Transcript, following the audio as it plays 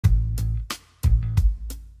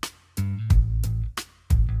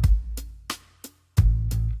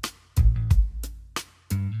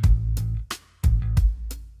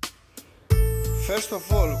First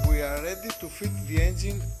of all, we are ready to fit the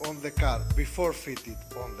engine on the car. Before fit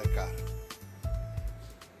it on the car,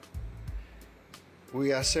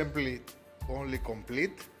 we assemble it only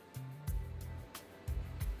complete.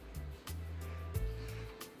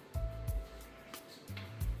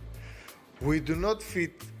 We do not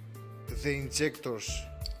fit the injectors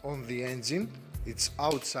on the engine, it's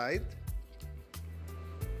outside.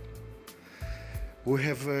 We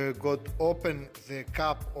have got open the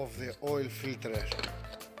cap of the oil filter.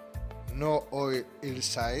 No oil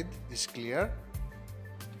inside, is clear.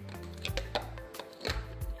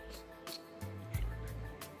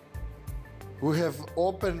 We have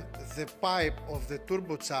opened the pipe of the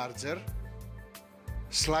turbocharger,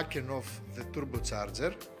 slacken off the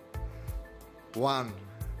turbocharger, one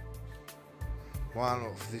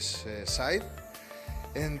of this side,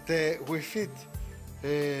 and we fit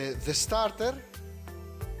the starter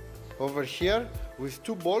over here with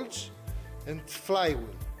 2 bolts and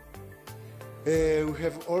flywheel. We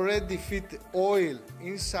have already fit oil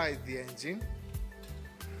inside the engine.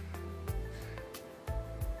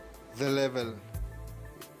 The level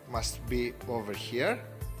must be over here.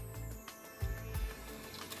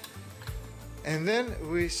 And then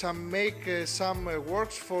we make some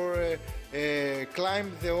works for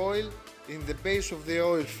climb the oil in the base of the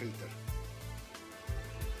oil filter.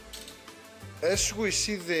 As we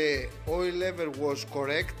see the oil level was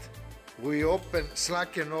correct, we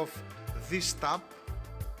slacken off this tab,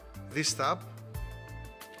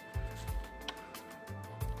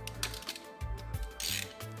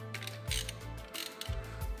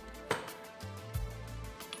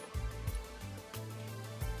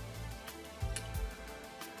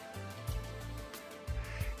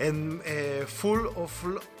 and full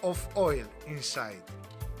of oil inside.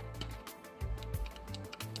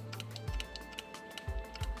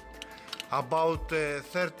 About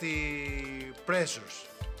 30 pressures.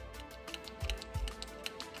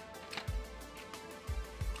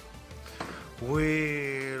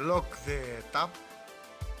 We lock the tap.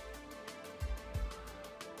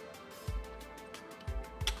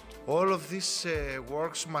 All of these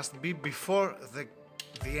works must be before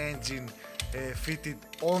the engine fitted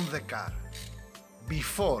on the car.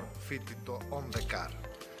 Before fitted on the car.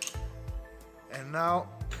 And now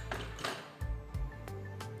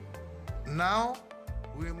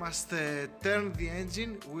we must turn the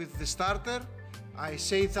engine with the starter. I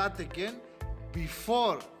say that again,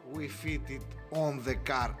 before we fit it on the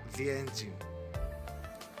car, the engine,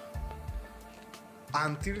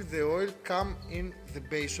 until the oil come in the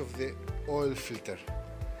base of the oil filter.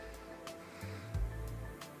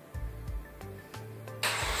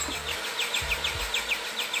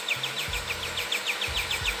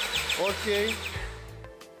 Okay,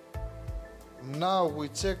 now we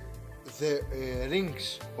check the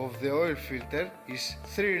rings of the oil filter. Is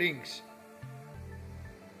 3 rings,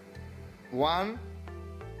 1,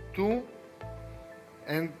 2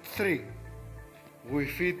 and 3. We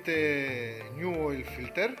fit a new oil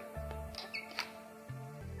filter,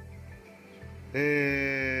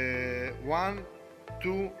 1,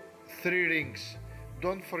 2, 3 rings.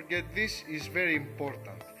 Don't forget, this is very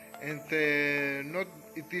important, and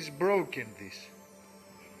it is broken, this.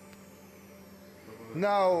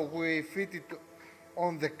 Now we fit it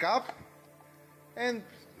on the cap and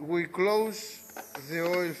we close the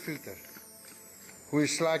oil filter. We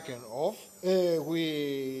slacken off,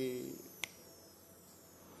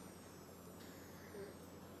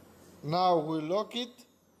 now we lock it,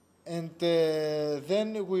 and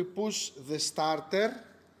then we push the starter.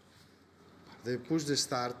 They push the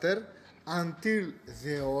starter until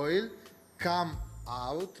the oil come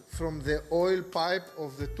out from the oil pipe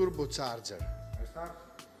of the turbocharger.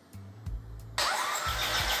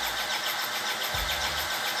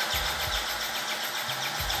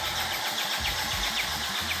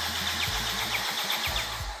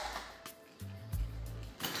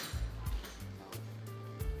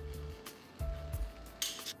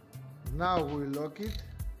 Now we lock it.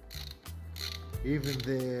 Even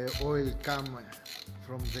the oil come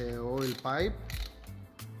from the oil pipe,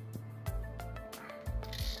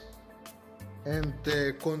 and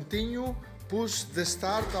continue push the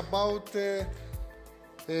start about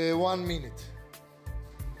 1 minute.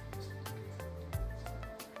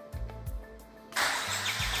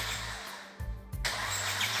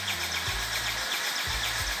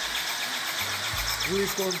 We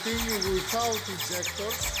continue without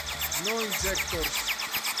injectors. No injectors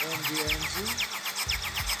on the engine.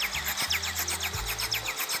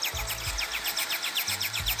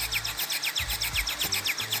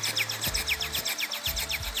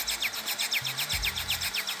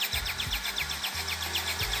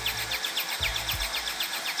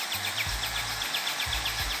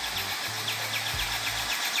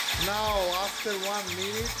 Now, after 1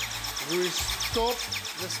 minute, we stop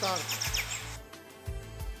the starter.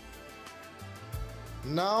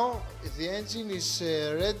 Now the engine is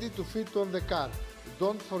ready to fit on the car.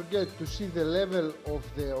 Don't forget to see the level of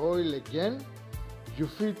the oil again. You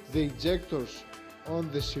fit the injectors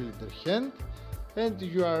on the cylinder head and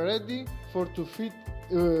you are ready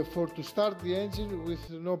to start the engine with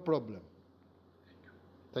no problem.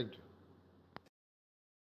 Thank you.